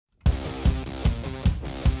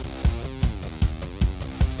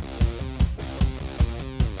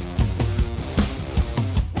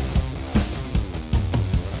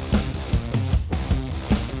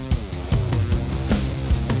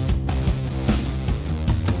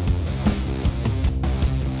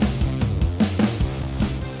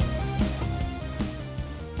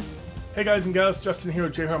Hey guys and gals, Justin here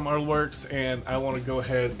with JHartModelWorks, and I want to go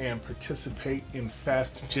ahead and participate in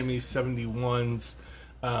FastJimmy71s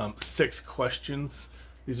 6 questions.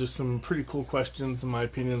 These are some pretty cool questions in my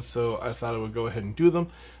opinion, so I thought I would go ahead and do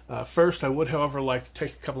them. First, I would, however, like to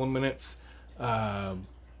take a couple of minutes,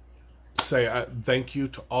 say thank you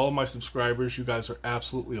to all of my subscribers. You guys are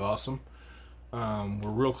absolutely awesome. We're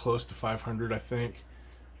real close to 500, I think.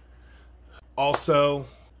 Also,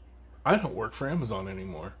 I don't work for Amazon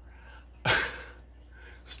anymore.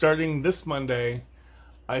 Starting this Monday,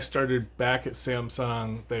 I started back at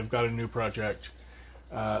Samsung. They've got a new project,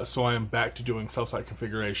 so I am back to doing cell-site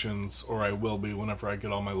configurations, or I will be whenever I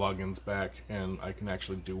get all my logins back and I can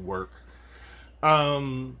actually do work.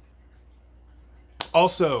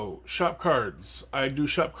 Also, shop cards. I do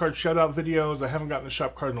shop card shout-out videos. I haven't gotten a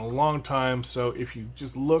shop card in a long time, so if you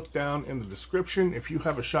just look down in the description, if you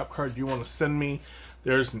have a shop card you want to send me,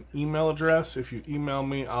 there's an email address. If you email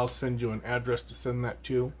me, I'll send you an address to send that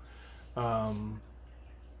to. And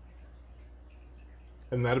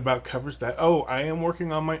that about covers that. Oh, I am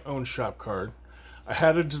working on my own shop card. I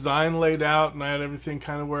had a design laid out and I had everything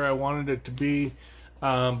kind of where I wanted it to be.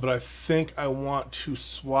 But I think I want to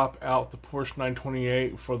swap out the Porsche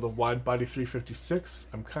 928 for the wide body 356.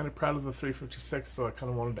 I'm kind of proud of the 356, so I kind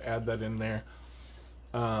of wanted to add that in there.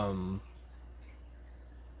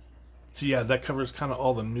 So yeah, that covers kind of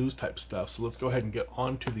all the news type stuff. So let's go ahead and get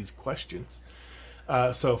on to these questions.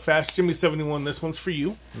 So FastJimmy71, this one's for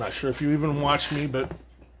you. I'm not sure if you even watch me, but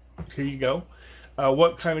here you go.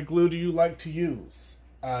 What kind of glue do you like to use?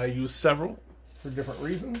 I use several for different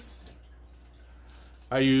reasons.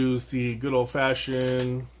 I use the good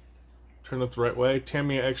old-fashioned, turn it the right way,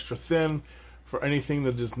 Tamiya Extra Thin for anything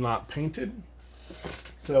that is not painted.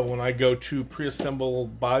 So when I go to pre-assemble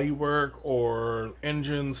body work or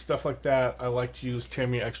engines, stuff like that, I like to use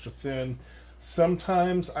Tamiya Extra Thin.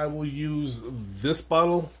 Sometimes I will use this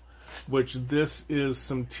bottle, which this is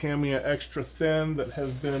some Tamiya Extra Thin that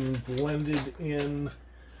has been blended in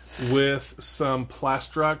with some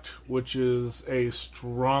Plastruct, which is a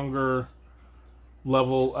stronger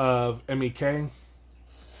level of MEK,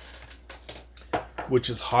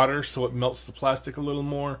 which is hotter, so it melts the plastic a little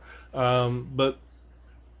more. But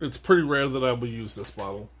it's pretty rare that I will use this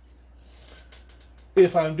bottle.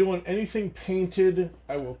 If I'm doing anything painted,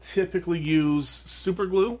 I will typically use super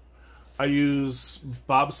glue. I use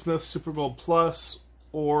Bob Smith Super Gold Plus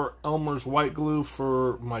or Elmer's white glue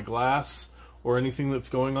for my glass or anything that's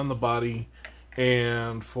going on the body.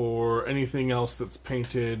 And for anything else that's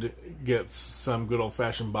painted, gets some good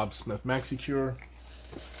old-fashioned Bob Smith Maxi Cure.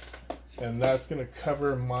 And that's going to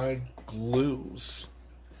cover my glues.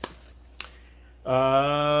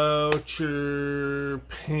 Your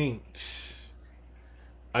paint.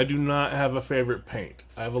 I do not have a favorite paint.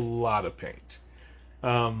 I have a lot of paint.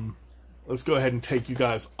 Let's go ahead and take you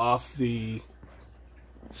guys off the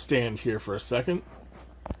stand here for a second.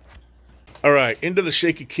 Alright, into the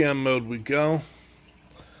shaky cam mode we go.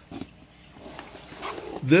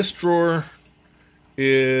 This drawer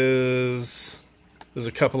there's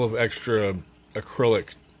a couple of extra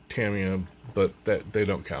acrylic Tamiya, but they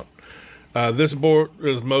don't count. This board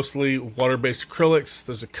is mostly water-based acrylics.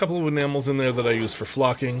 There's a couple of enamels in there that I use for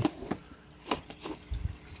flocking.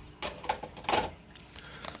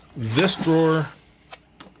 This drawer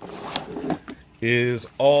is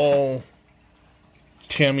all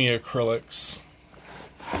Tamiya acrylics.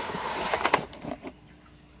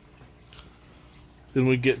 Then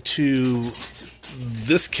we get to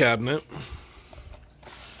this cabinet.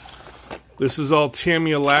 This is all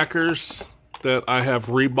Tamiya lacquers that I have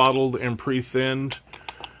rebottled and pre-thinned.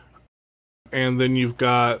 And then you've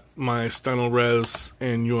got my Stynylrez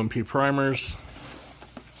and UMP primers.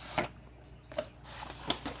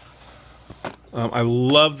 I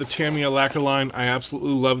love the Tamiya lacquer line. I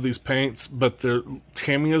absolutely love these paints, but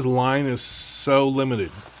Tamiya's line is so limited.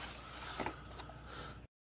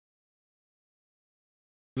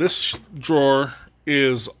 This drawer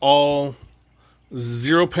is all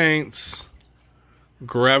zero paints,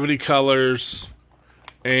 gravity colors,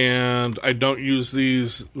 and I don't use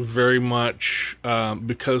these very much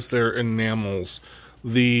because they're enamels.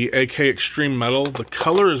 The AK Extreme Metal, the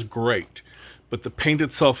color is great, but the paint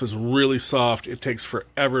itself is really soft. It takes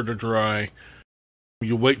forever to dry.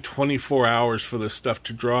 You wait 24 hours for this stuff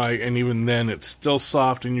to dry, and even then it's still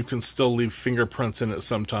soft and you can still leave fingerprints in it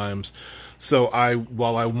sometimes. So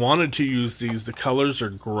while I wanted to use these, the colors are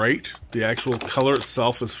great. The actual color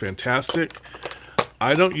itself is fantastic.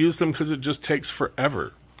 I don't use them because it just takes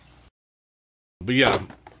forever. But yeah,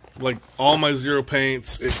 like all my zero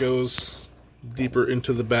paints, it goes deeper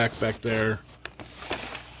into the back there.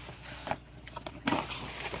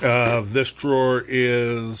 This drawer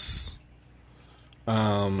is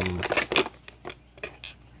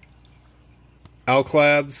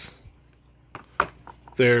Alclads.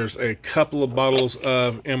 There's a couple of bottles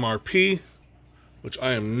of MRP, which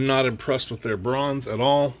I am not impressed with their bronze at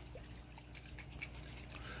all.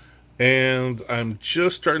 And I'm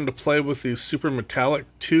just starting to play with these Super Metallic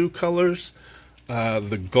 2 colors.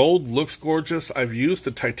 The gold looks gorgeous. I've used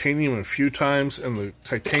the titanium a few times, and the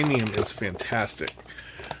titanium is fantastic.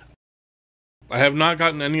 I have not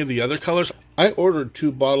gotten any of the other colors. I ordered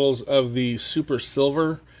 2 bottles of the Super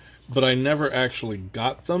Silver, but I never actually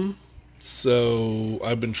got them. So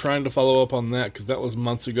I've been trying to follow up on that because that was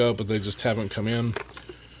months ago, but they just haven't come in.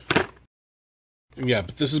 Yeah,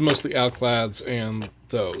 but this is mostly Alclads and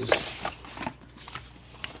those.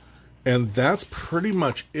 And that's pretty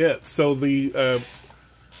much it. So the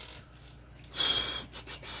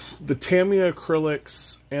Tamiya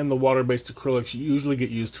acrylics and the water-based acrylics usually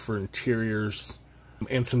get used for interiors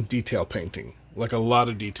and some detail painting, like a lot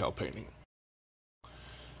of detail painting.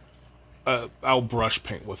 I'll brush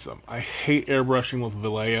paint with them. I hate airbrushing with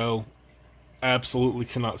Vallejo. Absolutely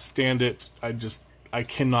cannot stand it. I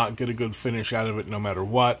cannot get a good finish out of it no matter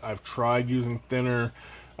what. I've tried using thinner.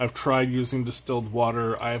 I've tried using distilled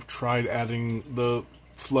water. I've tried adding the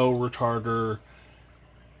flow retarder.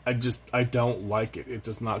 I don't like it. It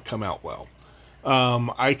does not come out well.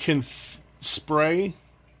 I can spray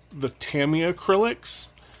the Tamiya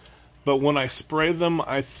acrylics, but when I spray them,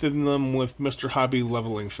 I thin them with Mr. Hobby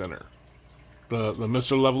leveling thinner. The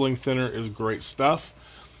Mr. Leveling Thinner is great stuff.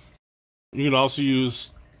 You can also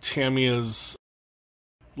use Tamiya's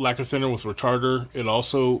lacquer thinner with retarder.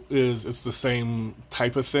 It's the same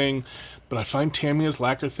type of thing, but I find Tamiya's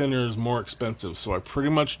lacquer thinner is more expensive, so I pretty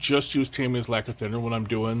much just use Tamiya's lacquer thinner when I'm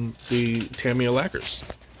doing the Tamiya lacquers.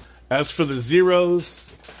 As for the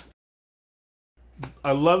Zeros,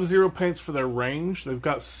 I love Zero paints for their range. They've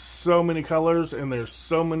got so many colors, and there's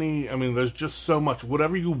so many, there's just so much.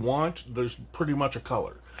 Whatever you want, there's pretty much a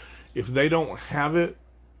color. If they don't have it,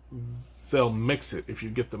 they'll mix it if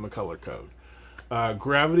you get them a color code.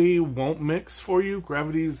 Gravity won't mix for you.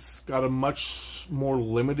 Gravity's got a much more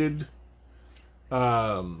limited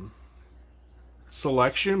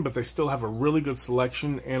selection, but they still have a really good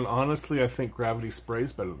selection, and honestly, I think Gravity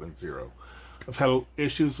sprays better than Zero. I've had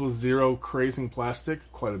issues with Zero crazing plastic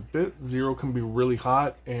quite a bit. Zero can be really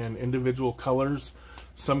hot, and individual colors,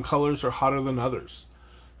 some colors are hotter than others.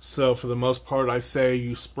 So for the most part, I say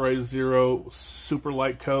you spray Zero super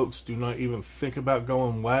light coats, do not even think about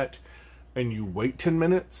going wet, and you wait 10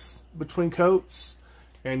 minutes between coats.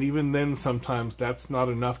 And even then, sometimes that's not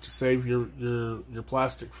enough to save your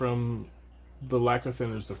plastic from the lacquer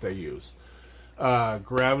thinners that they use.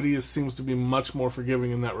 Gravity seems to be much more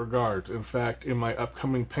forgiving in that regard. In fact, in my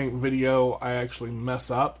upcoming paint video, I actually mess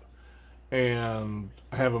up and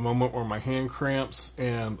I have a moment where my hand cramps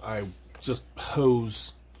and I just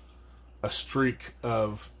hose a streak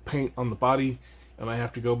of paint on the body, and I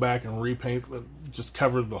have to go back and repaint, just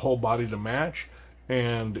cover the whole body to match,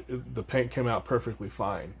 and the paint came out perfectly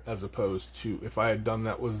fine, as opposed to if I had done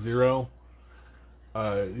that with Zero,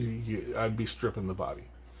 I'd be stripping the body.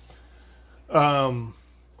 I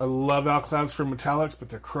love Alclads for metallics, but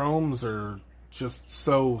their chromes are just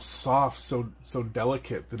so soft, so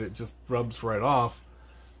delicate that it just rubs right off.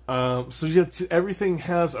 So yet everything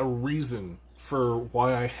has a reason for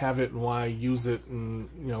why I have it and why I use it,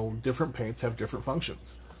 and different paints have different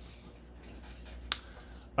functions.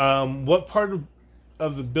 What part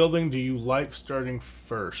of the building do you like starting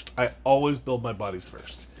first? I always build my bodies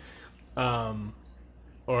first.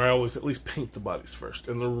 Or I always at least paint the bodies first.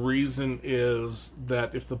 And the reason is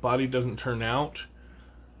that if the body doesn't turn out,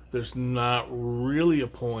 there's not really a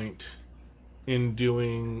point in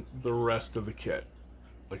doing the rest of the kit.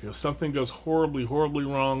 Like if something goes horribly, horribly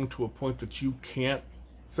wrong to a point that you can't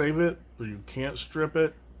save it or you can't strip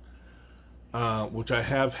it, which I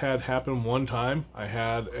have had happen one time. I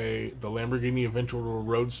had the Lamborghini Aventador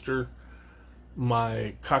Roadster,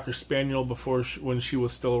 my Cocker Spaniel when she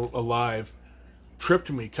was still alive,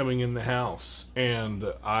 tripped me coming in the house, and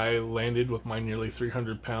I landed with my nearly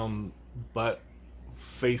 300-pound butt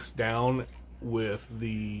face down with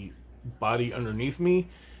the body underneath me.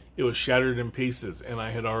 It was shattered in pieces, and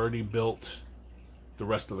I had already built the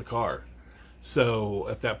rest of the car. So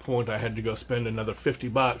at that point, I had to go spend another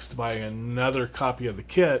 $50 to buy another copy of the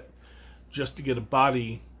kit just to get a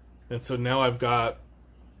body. And so now I've got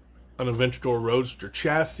an Aventador Roadster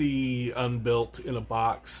chassis unbuilt in a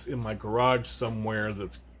box in my garage somewhere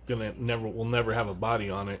that's will never have a body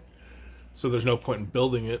on it. So there's no point in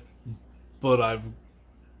building it, but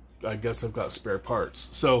I guess I've got spare parts.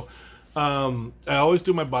 So I always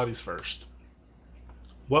do my bodies first.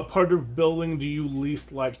 What part of building do you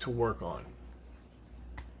least like to work on?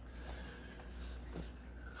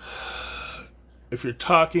 If you're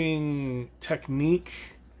talking technique,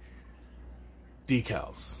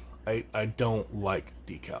 decals. I don't like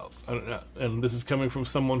decals. I don't know. And this is coming from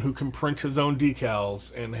someone who can print his own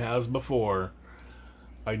decals and has before.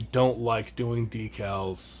 I don't like doing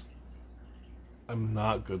decals. I'm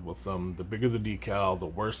not good with them. The bigger the decal, the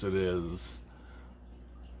worse it is.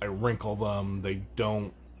 I wrinkle them. They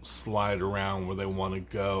don't slide around where they want to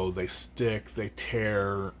go. They stick. They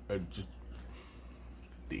tear. Just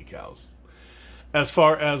decals. As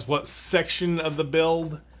far as what section of the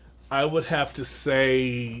build, I would have to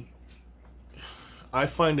say I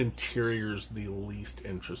find interiors the least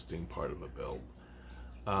interesting part of the build.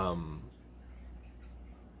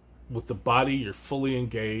 With the body, you're fully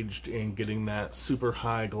engaged in getting that super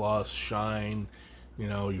high gloss shine. You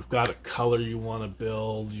know, you've got a color you want to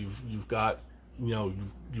build. You've got, you know,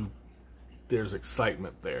 there's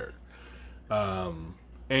excitement there.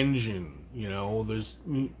 Engine, you know,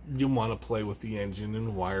 you want to play with the engine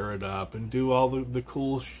and wire it up and do all the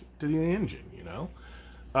cool shit to the engine, you know.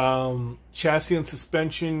 Chassis and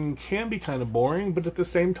suspension can be kind of boring, but at the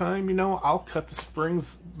same time, you know, I'll cut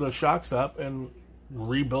the shocks up and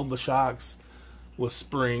rebuild the shocks with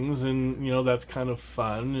springs, and you know, that's kind of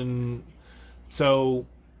fun. And so,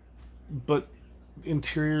 but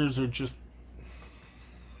interiors are just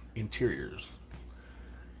interiors.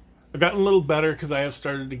 I've gotten a little better because I have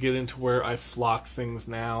started to get into where I flock things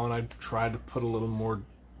now, and I try to put a little more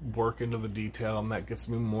work into the detail, and that gets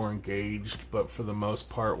me more engaged. But for the most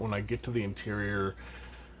part, when I get to the interior,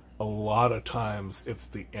 a lot of times it's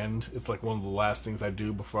the end. It's like one of the last things I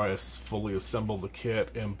do before I fully assemble the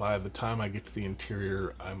kit, and by the time I get to the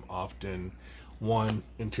interior, I'm often, 1,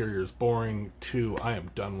 interior is boring, 2, I am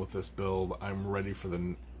done with this build, I'm ready for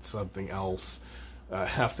something else.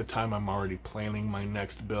 Half the time I'm already planning my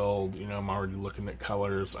next build. You know, I'm already looking at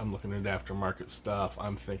colors, I'm looking at aftermarket stuff,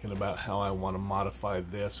 I'm thinking about how I want to modify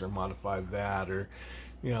this or modify that, or,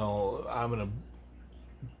 you know, I'm going to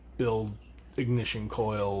build ignition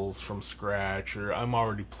coils from scratch, or I'm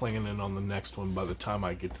already planning on the next one by the time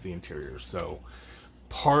I get to the interior. So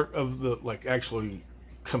part of the, like, actually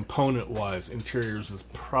component wise, interiors is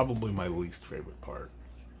probably my least favorite part.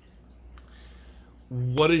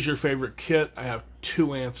 What is your favorite kit? I have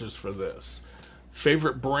 2 answers for this.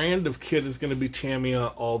 Favorite brand of kit is going to be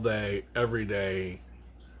Tamiya all day, every day,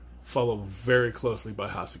 followed very closely by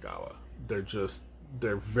Hasegawa.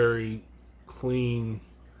 They're very clean.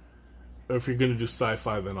 If you're going to do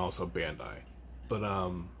sci-fi, then also Bandai. But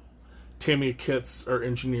Tamiya kits are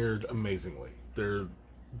engineered amazingly.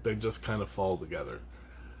 They just kind of fall together.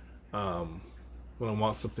 When I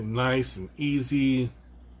want something nice and easy,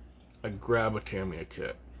 I grab a Tamiya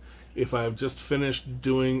kit. If I've just finished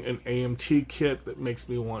doing an AMT kit that makes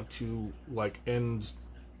me want to, like, end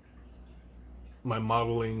my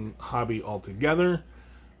modeling hobby altogether,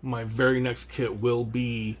 my very next kit will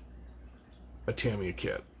be a Tamiya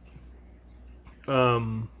kit.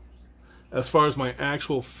 As far as my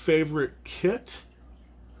actual favorite kit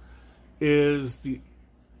is the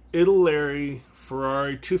Italeri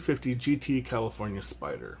Ferrari 250 GT California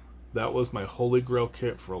Spider. That was my holy grail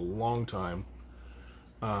kit for a long time.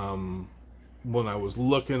 When I was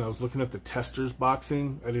looking at the testers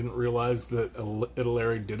boxing. I didn't realize that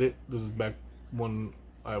Italeri did it. This is back when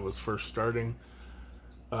I was first starting.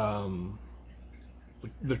 The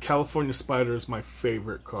California Spider is my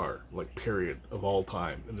favorite car, like, period, of all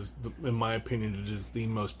time. It is, in my opinion, it is the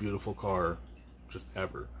most beautiful car just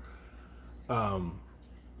ever.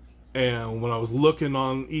 And when I was looking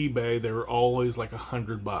on eBay, they were always like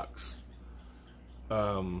 $100.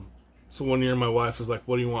 So one year my wife was like,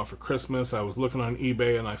 what do you want for Christmas? I was looking on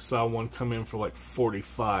eBay and I saw one come in for like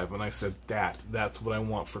 $45, and I said, that's what I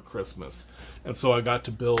want for Christmas. And so I got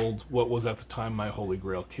to build what was at the time my holy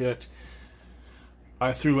grail kit.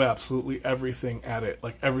 I threw absolutely everything at it,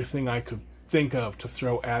 like everything I could think of to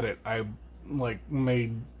throw at it. I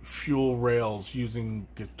made fuel rails using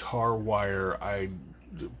guitar wire. I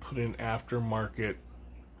put in aftermarket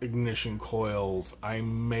ignition coils. I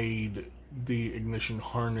made the ignition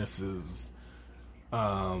harnesses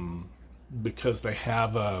because they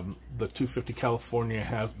have the 250 California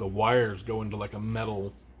has the wires go into like a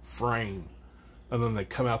metal frame, and then they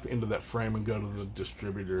come out the end of that frame and go to the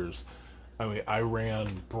distributors. I mean, I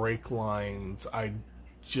ran brake lines. I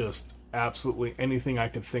just absolutely anything I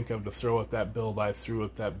could think of to throw at that build, I threw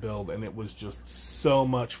at that build, and it was just so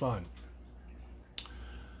much fun.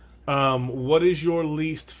 What is your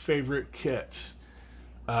least favorite kit?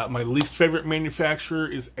 My least favorite manufacturer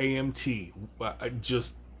is AMT.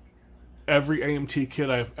 Every AMT kit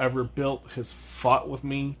I've ever built has fought with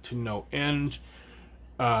me to no end.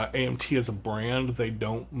 AMT is a brand. They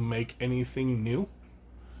don't make anything new.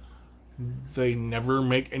 They never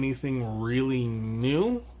make anything really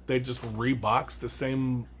new. They just rebox the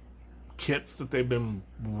same kits that they've been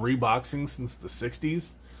reboxing since the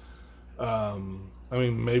 60s. I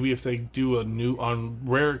mean, maybe if they do a new, on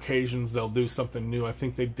rare occasions, they'll do something new. I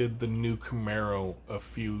think they did the new Camaro a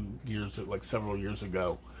few years, like several years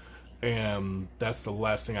ago. And that's the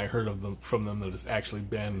last thing I heard of them from them that has actually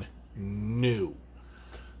been new.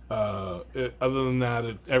 Other than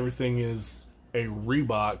that, everything is a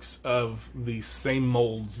rebox of the same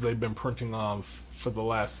molds they've been printing on for the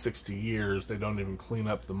last 60 years. They don't even clean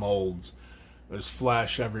up the molds. There's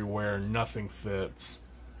flash everywhere. Nothing fits.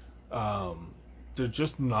 They're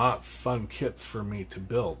just not fun kits for me to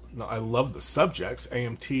build. Now, I love the subjects.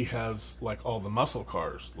 AMT has like all the muscle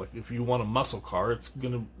cars. Like if you want a muscle car, it's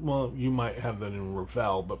gonna, well, you might have that in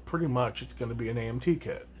Revell, but pretty much it's gonna be an AMT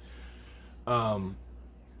kit.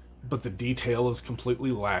 But the detail is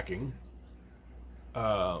completely lacking.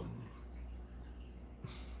 You'll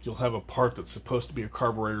have a part that's supposed to be a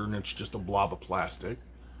carburetor and it's just a blob of plastic.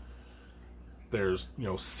 There's, you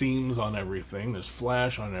know, seams on everything. There's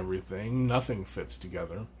flash on everything. Nothing fits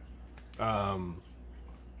together. They're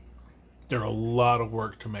a lot of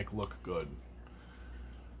work to make look good.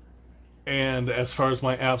 And as far as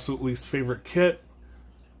my absolute least favorite kit,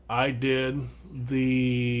 I did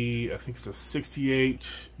I think it's a 68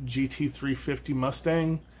 GT350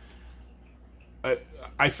 Mustang.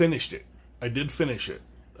 I finished it. I did finish it.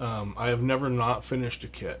 I have never not finished a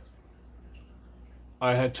kit.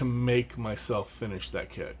 I had to make myself finish that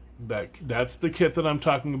kit. That's the kit that I'm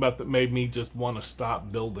talking about that made me just want to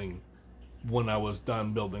stop building when I was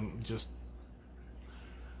done building. Just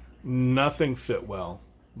nothing fit well.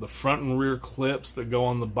 The front and rear clips that go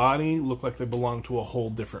on the body look like they belong to a whole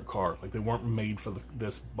different car. Like they weren't made for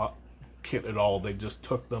this kit at all. They just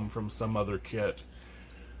took them from some other kit.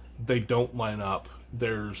 They don't line up.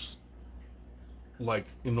 There's, like,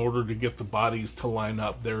 in order to get the bodies to line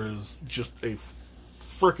up, there is just a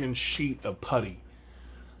freaking sheet of putty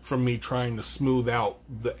from me trying to smooth out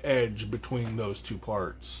the edge between those two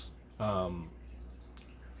parts. The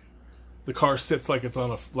car sits like it's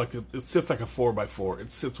on it sits like a 4x4.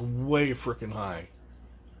 It sits way freaking high.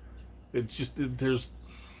 There's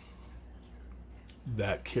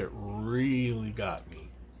that kit really got me.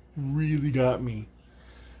 Really got me.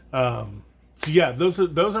 So yeah, those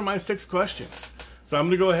are my 6 questions. So I'm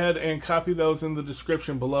going to go ahead and copy those in the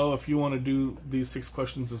description below if you want to do these 6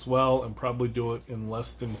 questions as well, and probably do it in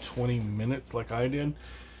less than 20 minutes like I did.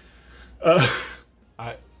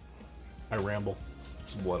 I ramble.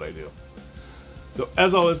 It's what I do. So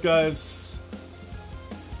as always, guys,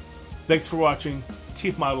 thanks for watching.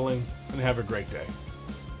 Keep modeling and have a great day.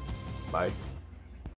 Bye.